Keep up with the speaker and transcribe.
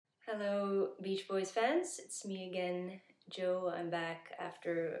Hello, Beach Boys fans. It's me again, Joe. I'm back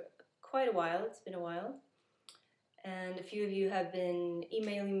after quite a while. It's been a while. And a few of you have been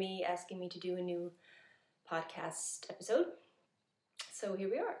emailing me asking me to do a new podcast episode. So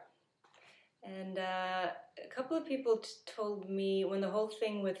here we are. And a couple of people told me when the whole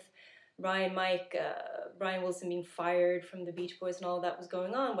thing with Brian Wilson being fired from the Beach Boys and all that was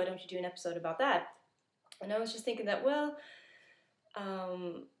going on, why don't you do an episode about that? And I was just thinking that,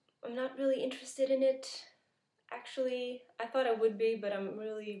 I'm not really interested in it. Actually, I thought I would be, but I'm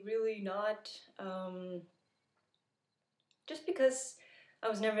really not. Just because I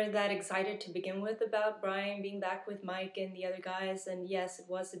was never that excited to begin with about Brian being back with Mike and the other guys. And yes, it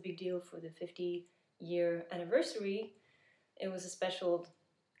was a big deal for the 50-year anniversary. It was a special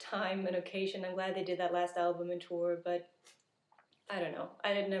time and occasion. I'm glad they did that last album and tour, but I don't know.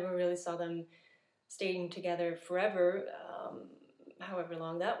 I never really saw them staying together forever, however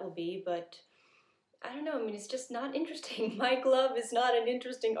long that will be, but I don't know, I mean, it's just not interesting. Mike Love is not an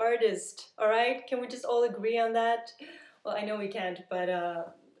interesting artist, all right? Can we just all agree on that? Well, I know we can't, but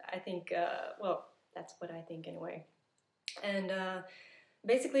I think, that's what I think anyway. And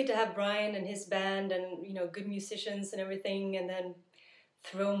basically to have Brian and his band and, good musicians and everything, and then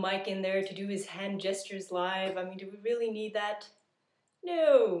throw Mike in there to do his hand gestures live, I mean, do we really need that?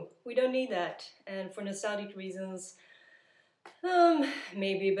 No, we don't need that. And for nostalgic reasons,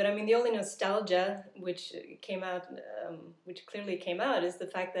 maybe, but I mean, the only nostalgia which clearly came out, is the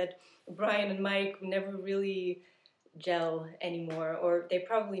fact that Brian and Mike never really gel anymore, or they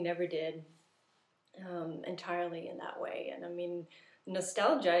probably never did entirely in that way. And I mean,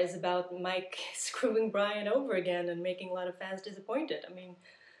 nostalgia is about Mike screwing Brian over again and making a lot of fans disappointed. I mean,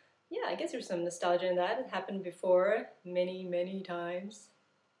 yeah, I guess there's some nostalgia in that. It happened before many times,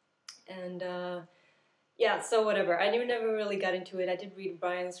 and yeah, so whatever. I never really got into it. I did read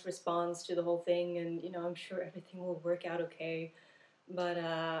Brian's response to the whole thing, and I'm sure everything will work out okay. But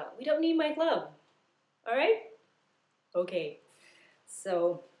we don't need Mike Love. All right? Okay.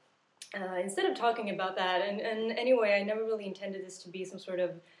 So instead of talking about that, and anyway, I never really intended this to be some sort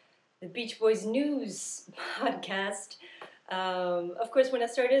of the Beach Boys news podcast. Of course, when I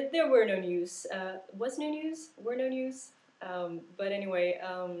started, there were no news. Was no news? Were no news? But anyway,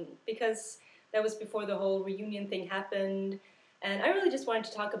 because that was before the whole reunion thing happened, and I really just wanted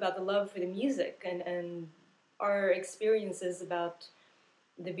to talk about the love for the music and our experiences about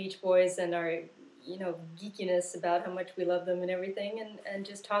the Beach Boys and our geekiness about how much we love them and everything, and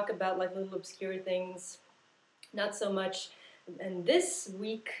just talk about like little obscure things, not so much in this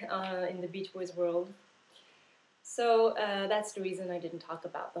week in the Beach Boys world. So that's the reason I didn't talk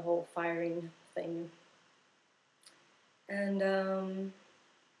about the whole firing thing. And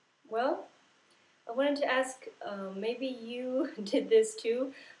I wanted to ask, maybe you did this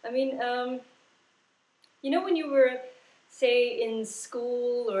too. I mean, when you were, say, in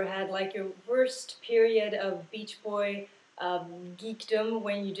school or had like your worst period of Beach Boy geekdom,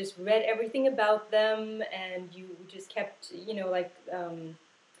 when you just read everything about them and you just kept,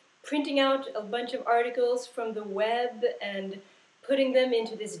 printing out a bunch of articles from the web and putting them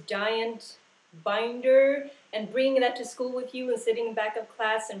into this giant binder and bringing that to school with you and sitting in back of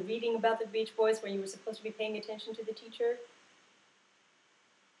class and reading about the Beach Boys when you were supposed to be paying attention to the teacher?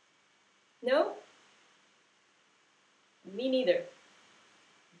 No? Me neither.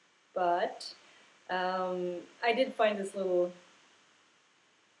 But I did find this little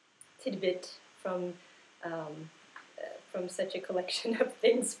tidbit from such a collection of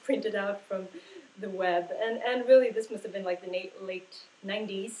things printed out from the web. And really, this must have been like the late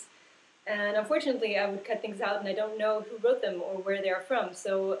 90s. And unfortunately, I would cut things out, and I don't know who wrote them or where they are from.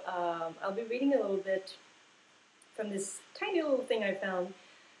 So I'll be reading a little bit from this tiny little thing I found.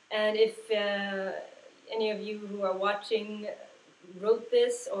 And if any of you who are watching wrote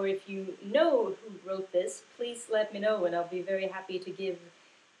this, or if you know who wrote this, please let me know, and I'll be very happy to give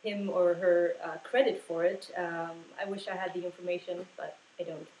him or her credit for it. I wish I had the information, but I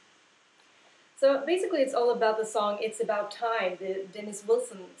don't. So basically, it's all about the song "It's About Time," the Dennis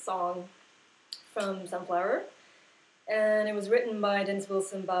Wilson song from Sunflower. And it was written by Dennis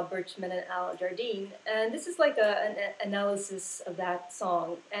Wilson, Bob Birchman, and Al Jardine. And this is like an analysis of that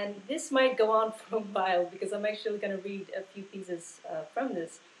song. And this might go on for a while because I'm actually going to read a few pieces from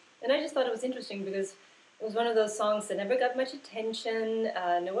this. And I just thought it was interesting because it was one of those songs that never got much attention.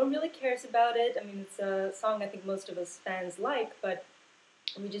 No one really cares about it. I mean, it's a song I think most of us fans like, but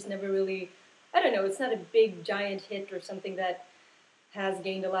we just never really... I don't know, it's not a big, giant hit or something that has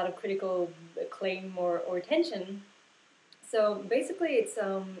gained a lot of critical acclaim or attention. So basically it's,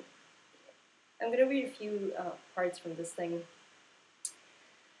 I'm going to read a few parts from this thing.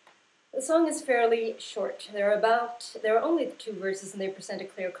 The song is fairly short. There are only two verses, and they present a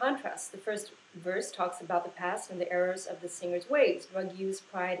clear contrast. The first verse talks about the past and the errors of the singer's ways, drug use,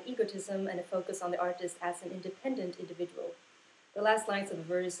 pride, egotism, and a focus on the artist as an independent individual. The last lines of the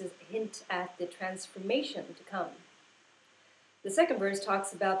verses hint at the transformation to come. The second verse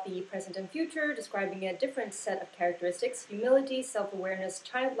talks about the present and future, describing a different set of characteristics: humility, self-awareness,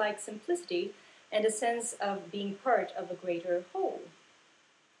 childlike simplicity, and a sense of being part of a greater whole.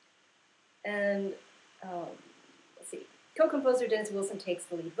 And let's see. Co-composer Dennis Wilson takes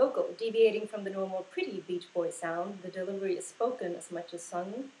the lead vocal. Deviating from the normal pretty Beach Boys sound, the delivery is spoken as much as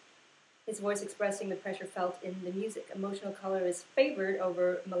sung, his voice expressing the pressure felt in the music. Emotional color is favored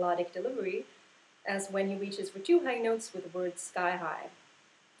over melodic delivery, as when he reaches for two high notes with the words sky high.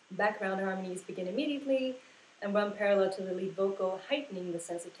 Background harmonies begin immediately and run parallel to the lead vocal, heightening the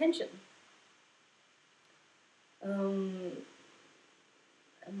sense of tension.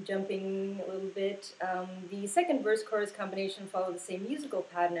 I'm jumping a little bit. The second verse-chorus combination follow the same musical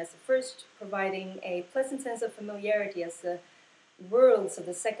pattern as the first, providing a pleasant sense of familiarity as the worlds of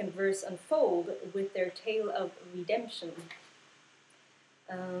the second verse unfold with their tale of redemption.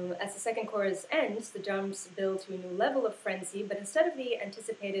 As the second chorus ends, the drums build to a new level of frenzy, but instead of the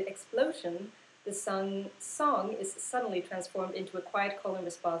anticipated explosion, the song is suddenly transformed into a quiet call and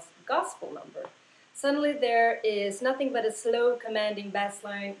response gospel number. Suddenly there is nothing but a slow, commanding bass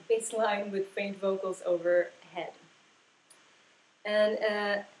line with faint vocals overhead. And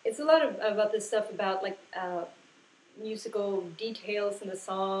it's a lot about this stuff about musical details in the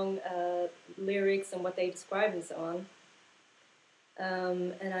song, lyrics and what they describe and so on.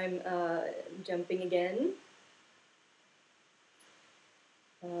 And I'm jumping again.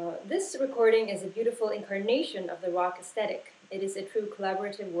 This recording is a beautiful incarnation of the rock aesthetic. It is a true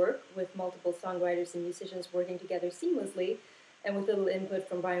collaborative work with multiple songwriters and musicians working together seamlessly and with little input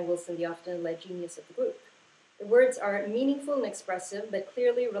from Brian Wilson, the often-led genius of the group. The words are meaningful and expressive, but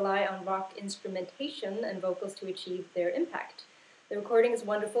clearly rely on rock instrumentation and vocals to achieve their impact. The recording is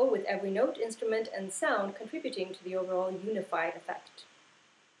wonderful, with every note, instrument, and sound contributing to the overall unified effect.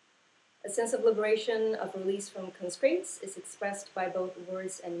 A sense of liberation, of release from constraints, is expressed by both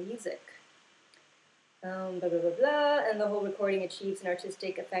words and music. Blah, blah, blah, blah, and the whole recording achieves an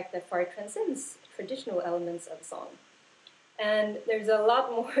artistic effect that far transcends traditional elements of a song. And there's a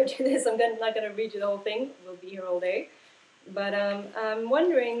lot more to this. I'm not going to read you the whole thing. We'll be here all day. But I'm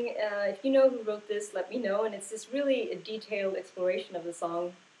wondering, if you know who wrote this, let me know. And it's this really detailed exploration of the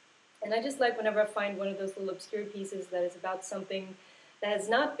song. And I just like whenever I find one of those little obscure pieces that is about something that has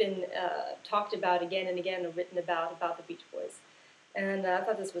not been talked about again and again or written about the Beach Boys. And I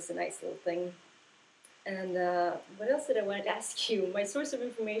thought this was a nice little thing. And what else did I want to ask you? My source of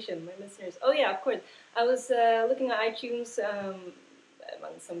information, my listeners. Oh yeah, of course. I was looking at iTunes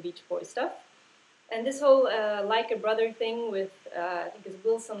among some Beach Boys stuff. And this whole Like a Brother thing with, I think it's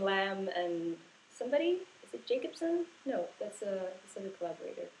Wilson Lamb and somebody? Is it Jacobson? No, that's this other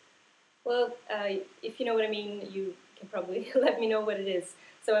collaborator. Well, if you know what I mean, you can probably let me know what it is.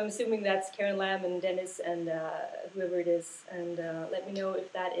 So I'm assuming that's Karen Lamb and Dennis and whoever it is. And let me know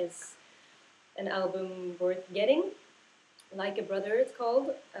if that is an album worth getting. Like a Brother, it's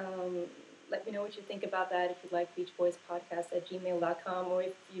called. Let me know what you think about that if you'd like Beach Boys Podcast at gmail.com, or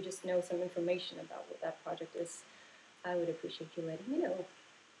if you just know some information about what that project is. I would appreciate you letting me know.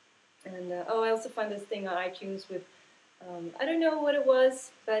 And I also found this thing on iTunes with, I don't know what it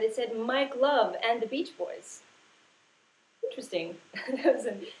was, but it said Mike Love and the Beach Boys. Interesting. That was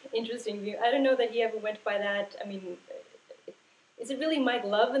an interesting view. I don't know that he ever went by that. I mean, is it really Mike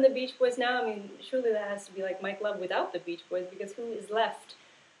Love and the Beach Boys now? I mean, surely that has to be like Mike Love without the Beach Boys, because who is left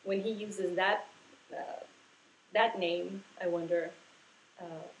when he uses that that name, I wonder.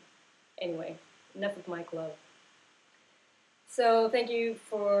 Anyway, enough of Mike Love. So thank you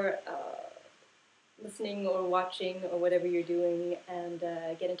for listening or watching or whatever you're doing, and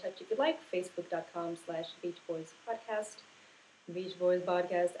get in touch if you'd like. Facebook.com/BeachBoysPodcast,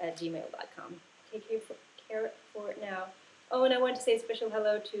 BeachBoysPodcast@gmail.com. Take care for now. Oh, and I want to say a special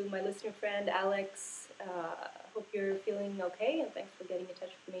hello to my listener friend, Alex. Hope you're feeling okay, and thanks for getting in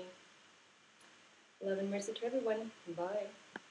touch with me. Love and mercy to everyone. Bye.